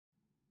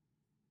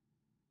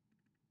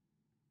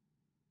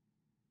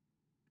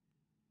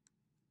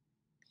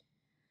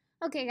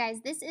Okay guys,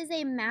 this is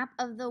a map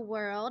of the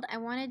world. I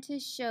wanted to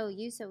show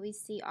you so we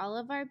see all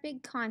of our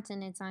big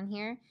continents on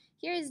here.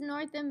 Here is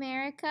North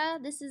America.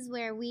 This is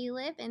where we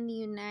live in the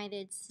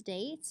United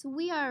States.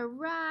 We are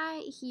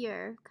right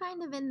here,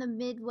 kind of in the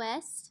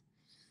Midwest.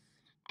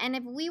 And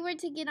if we were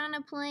to get on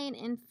a plane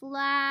and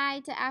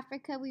fly to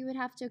Africa, we would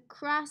have to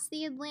cross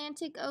the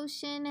Atlantic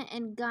Ocean,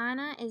 and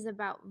Ghana is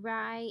about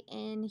right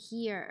in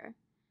here.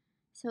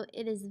 So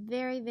it is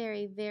very,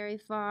 very, very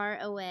far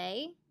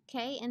away.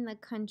 Okay, in the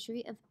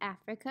country of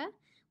Africa,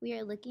 we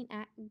are looking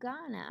at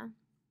Ghana.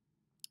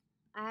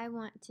 I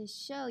want to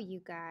show you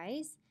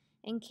guys,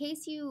 in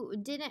case you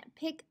didn't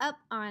pick up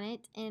on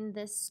it in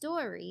the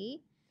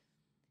story.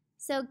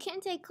 So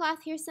kente cloth,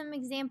 here's some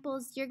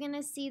examples. You're going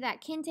to see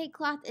that kente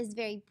cloth is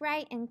very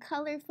bright and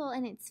colorful,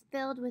 and it's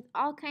filled with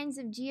all kinds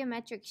of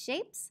geometric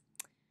shapes.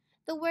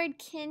 The word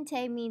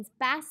kente means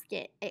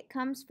basket. It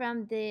comes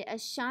from the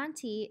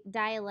Ashanti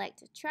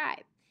dialect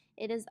tribe.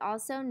 It is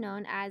also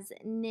known as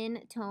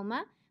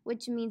nintoma,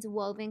 which means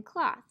woven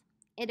cloth.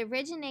 It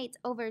originates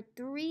over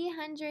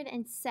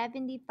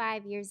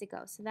 375 years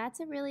ago, so that's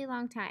a really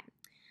long time.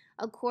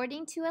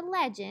 According to a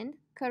legend,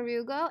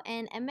 Karugo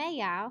and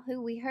Emeyao,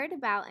 who we heard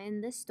about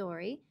in the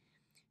story,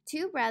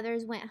 two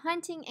brothers went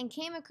hunting and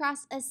came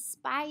across a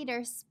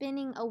spider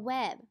spinning a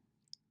web.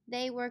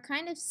 They were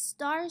kind of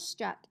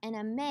starstruck and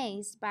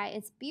amazed by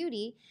its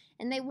beauty,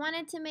 and they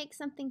wanted to make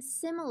something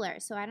similar.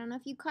 So I don't know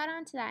if you caught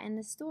on to that in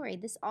the story.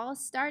 This all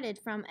started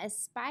from a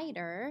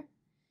spider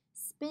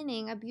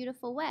spinning a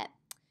beautiful web.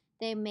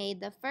 They made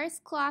the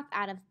first cloth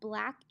out of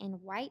black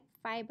and white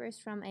fibers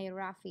from a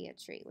raffia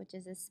tree, which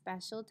is a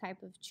special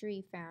type of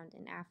tree found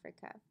in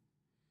Africa.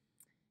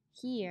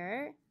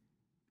 Here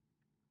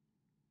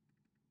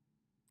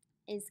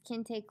is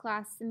kente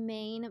cloth's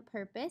main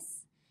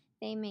purpose.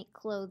 They make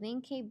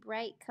clothing,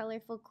 bright,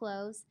 colorful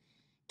clothes.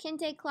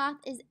 Kente cloth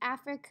is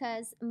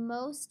Africa's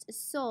most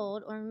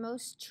sold or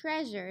most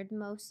treasured,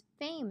 most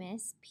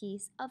famous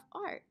piece of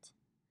art.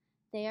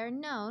 They are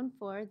known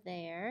for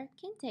their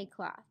kente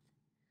cloth.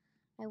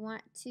 I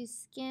want to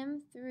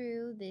skim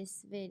through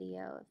this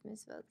video if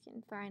Miss Voth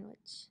can find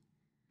which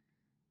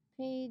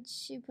page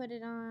she put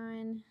it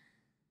on.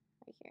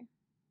 Right here.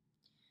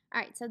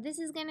 Alright, so this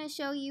is going to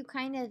show you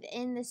kind of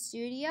in the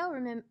studio,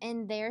 remember,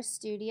 in their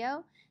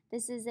studio.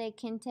 This is a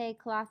kente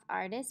cloth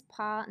artist,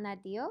 Paul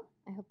Nadio.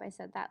 I hope I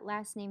said that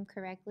last name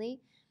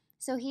correctly.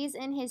 So he's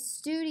in his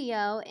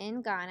studio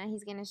in Ghana.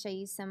 He's going to show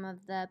you some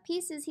of the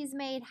pieces he's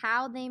made,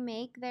 how they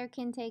make their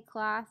kente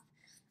cloth,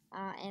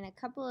 and a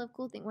couple of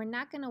cool things. We're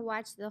not going to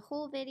watch the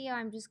whole video.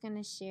 I'm just going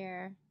to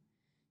share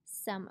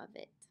some of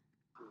it.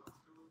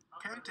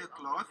 Kente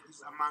cloth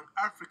is among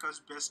Africa's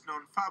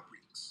best-known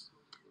fabrics.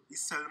 The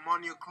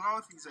ceremonial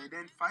cloth is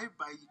identified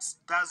by its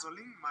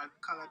dazzling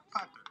multicolored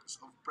patterns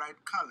of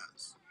bright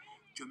colors,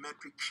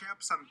 geometric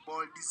shapes, and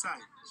bold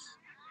designs.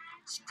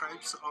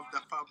 Stripes of the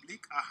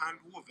fabric are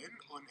hand-woven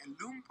on a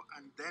loom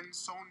and then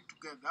sewn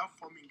together,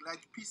 forming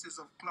large pieces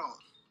of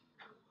cloth.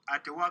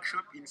 At a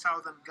workshop in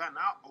southern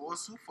Ghana,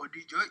 Osu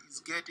Fodijo is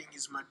getting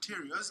his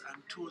materials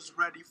and tools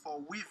ready for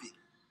weaving.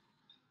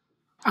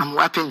 I'm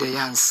wrapping the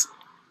yarns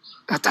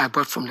that I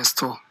bought from the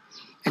store.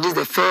 And this is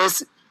the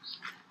first.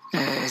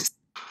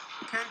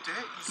 Kente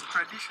is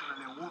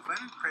traditionally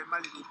woven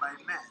primarily by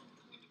men.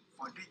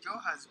 Fodijo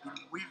has been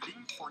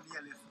weaving for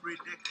nearly 3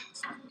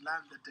 decades and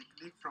learned the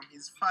technique from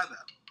his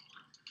father.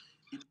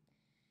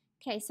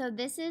 Okay, so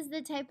this is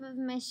the type of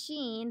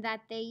machine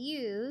that they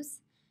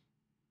use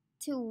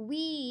to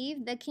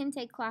weave the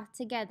kente cloth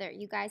together.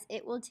 You guys,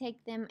 it will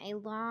take them a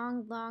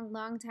long, long,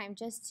 long time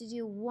just to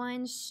do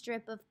one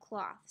strip of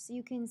cloth. So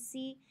you can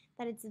see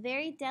that it's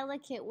very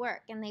delicate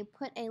work, and they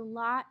put a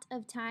lot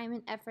of time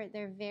and effort.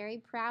 They're very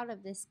proud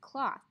of this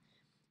cloth.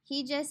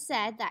 He just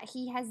said that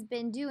he has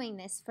been doing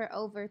this for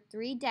over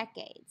 3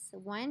 decades.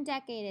 1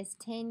 decade is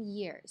 10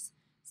 years.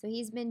 So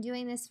he's been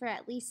doing this for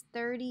at least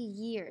 30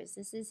 years.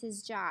 This is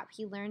his job.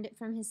 He learned it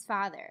from his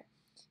father.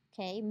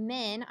 Okay,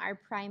 men are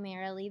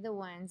primarily the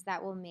ones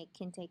that will make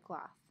kente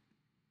cloth.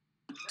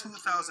 In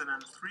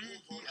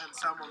 2003, he and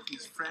some of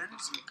his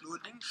friends,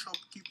 including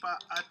shopkeeper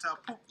Ata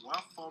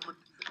Pukwa, formed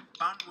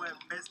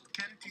Banwe-based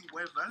Kente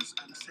Weavers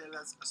and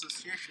Sellers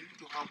Association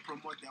to help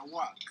promote their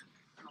work.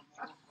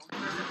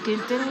 I've been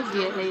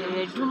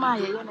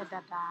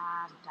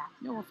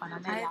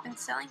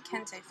selling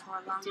kente for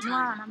a long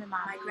time.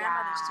 My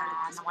grandmother started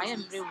this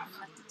business and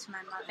left it to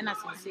my mother, and then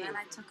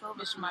I took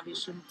over.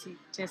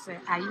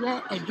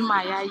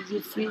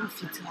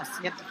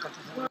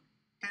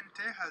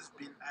 Kente has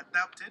been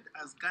adopted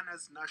as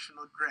Ghana's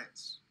national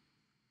dress.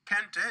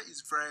 Kente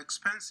is very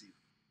expensive,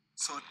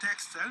 so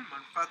textile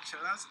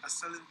manufacturers are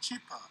selling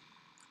cheaper,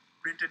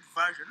 printed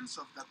versions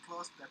of the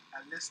cloth that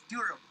are less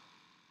durable.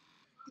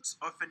 It's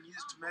often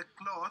used to make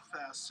cloth,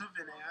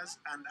 souvenirs,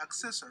 and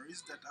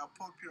accessories that are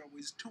popular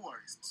with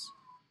tourists.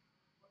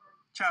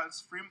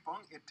 Charles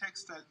Frimpong, a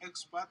textile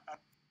expert at...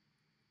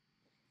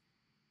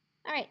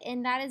 Alright,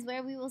 and that is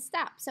where we will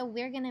stop. So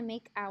we're going to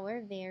make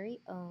our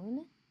very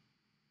own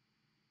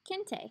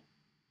kente.